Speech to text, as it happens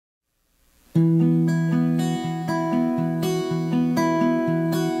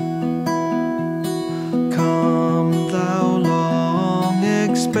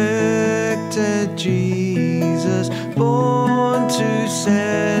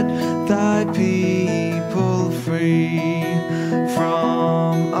people free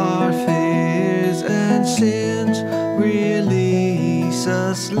from our fears and sins. Release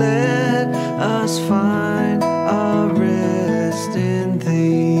us, let us find our rest in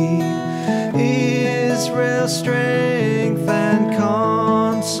Thee. Israel's strength and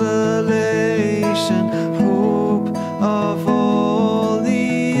consolation, hope of all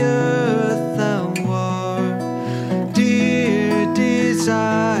the earth Thou art, dear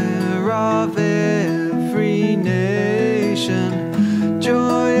desire of every nation,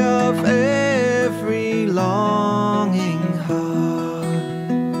 joy of every longing heart.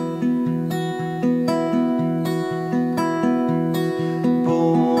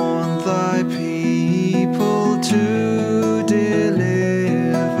 Born Thy people to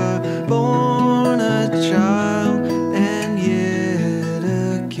deliver, born a child and yet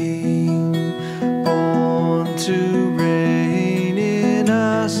a king, born to reign in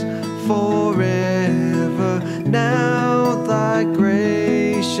us forever. Now Thy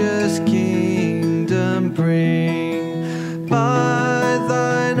gracious kingdom bring, by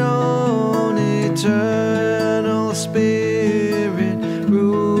Thine own eternal Spirit,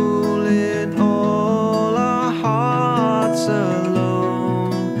 rule in all our hearts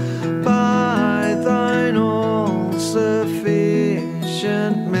alone. By Thine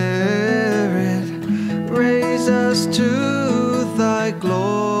all-sufficient merit, raise us to Thy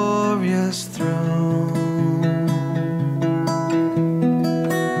glorious throne.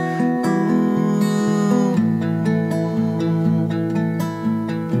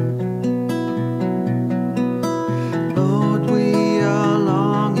 Lord, we are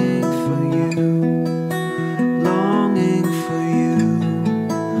longing for You,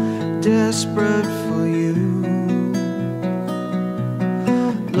 desperate for You.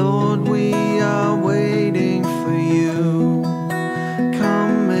 Lord, we are waiting for You.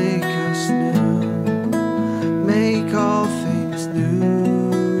 Come make us new, make all things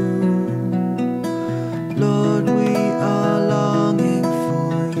new. Lord, we are longing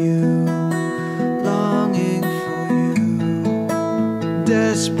for You,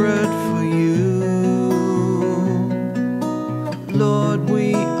 desperate for You. Lord,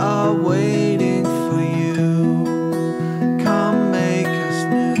 we are waiting for You. Come make us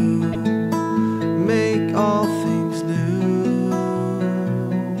new, make all things new.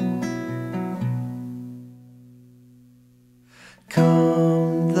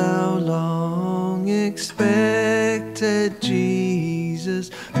 Come, Thou long expected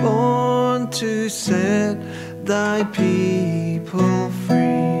Jesus, born to set Thy people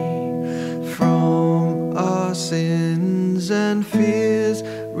free from our sins and fears.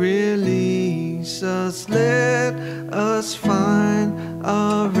 Release us, let us find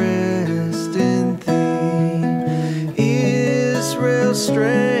our rest in Thee. Israel's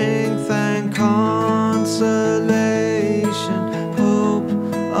strength and consolation, hope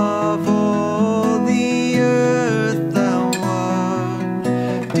of all the earth Thou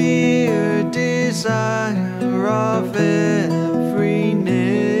art, dear desire of every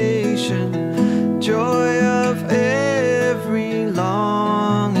nation, joy